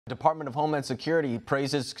Department of Homeland Security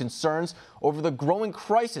praises concerns over the growing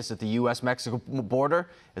crisis at the U.S. Mexico border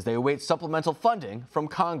as they await supplemental funding from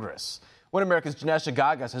Congress. One America's Jennesh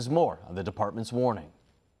Agagas has more on the department's warning.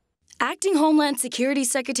 Acting Homeland Security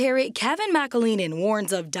Secretary Kevin McAleenan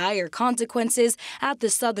warns of dire consequences at the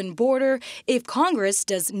southern border if Congress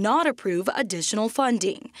does not approve additional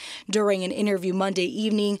funding. During an interview Monday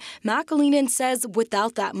evening, McAleenan says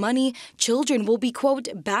without that money, children will be, quote,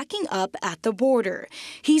 backing up at the border.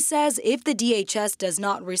 He says if the DHS does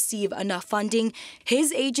not receive enough funding,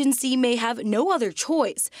 his agency may have no other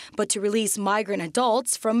choice but to release migrant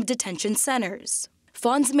adults from detention centers.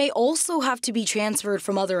 Funds may also have to be transferred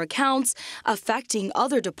from other accounts, affecting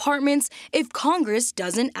other departments if Congress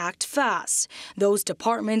doesn't act fast. Those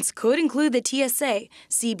departments could include the TSA,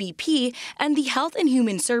 CBP, and the Health and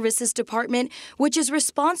Human Services Department, which is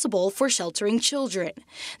responsible for sheltering children.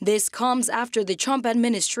 This comes after the Trump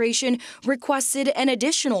administration requested an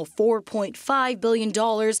additional $4.5 billion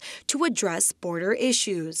to address border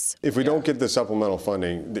issues. If we don't get the supplemental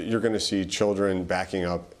funding, you're going to see children backing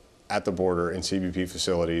up at the border in CBP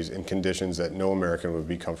facilities in conditions that no American would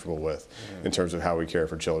be comfortable with in terms of how we care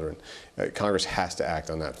for children. Congress has to act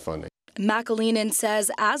on that funding. McAleenan says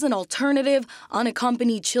as an alternative,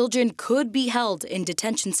 unaccompanied children could be held in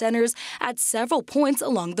detention centers at several points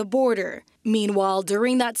along the border. Meanwhile,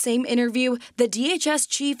 during that same interview, the DHS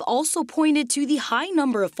chief also pointed to the high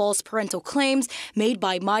number of false parental claims made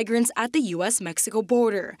by migrants at the U.S. Mexico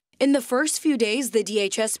border. In the first few days, the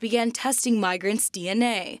DHS began testing migrants'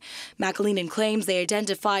 DNA. McAleenan claims they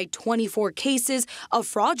identified 24 cases of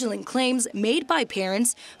fraudulent claims made by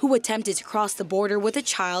parents who attempted to cross the border with a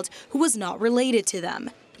child who was not related to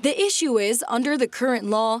them. The issue is, under the current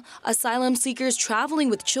law, asylum seekers traveling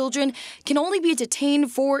with children can only be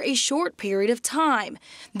detained for a short period of time.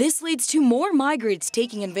 This leads to more migrants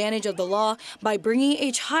taking advantage of the law by bringing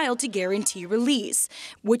a child to guarantee release,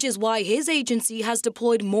 which is why his agency has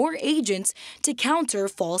deployed more agents to counter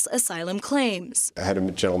false asylum claims. I had a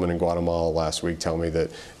gentleman in Guatemala last week tell me that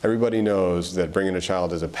everybody knows that bringing a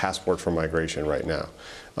child is a passport for migration right now.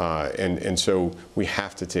 And so we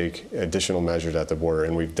have to take additional measures at the border,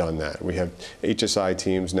 and we've done that. We have HSI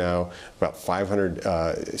teams now, about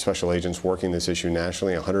 500 special agents working this issue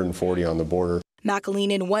nationally, 140 on the border.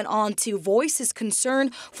 McAleenan went on to voice his concern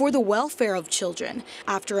for the welfare of children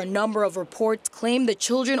after a number of reports claim the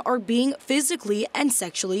children are being physically and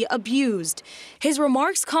sexually abused. His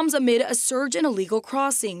remarks comes amid a surge in illegal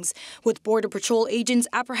crossings, with Border Patrol agents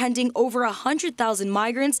apprehending over 100,000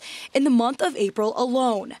 migrants in the month of April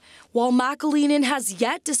alone. While McAleenan has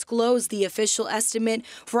yet disclosed the official estimate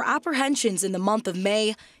for apprehensions in the month of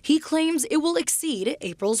May, he claims it will exceed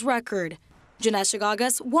April's record. Jennesh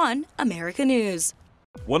Agagas, One America News.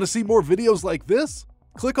 Want to see more videos like this?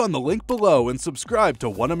 Click on the link below and subscribe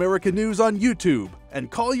to One America News on YouTube,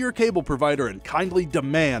 and call your cable provider and kindly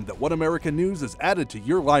demand that One America News is added to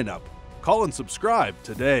your lineup. Call and subscribe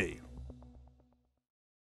today.